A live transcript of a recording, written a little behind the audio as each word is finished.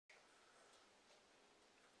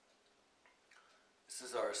This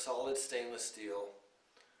is our solid stainless steel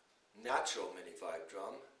natural mini vibe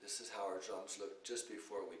drum. This is how our drums look just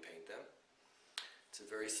before we paint them. It's a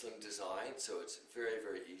very slim design, so it's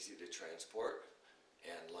very easy to transport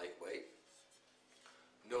and lightweight.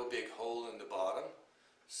 No big hole in the bottom,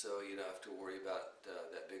 so you don't have to worry about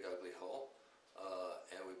that big ugly hole.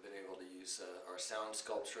 And we've been able to use our sound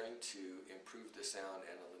sculpturing to improve the sound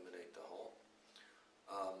and eliminate the hole.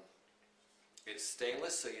 It's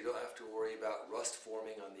stainless, so you don't have to worry about rust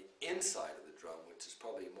forming on the inside of the drum, which is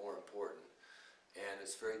probably more important. And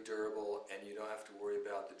it's very durable, and you don't have to worry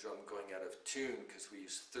about the drum going out of tune because we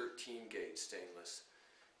use 13 gauge stainless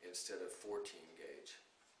instead of 14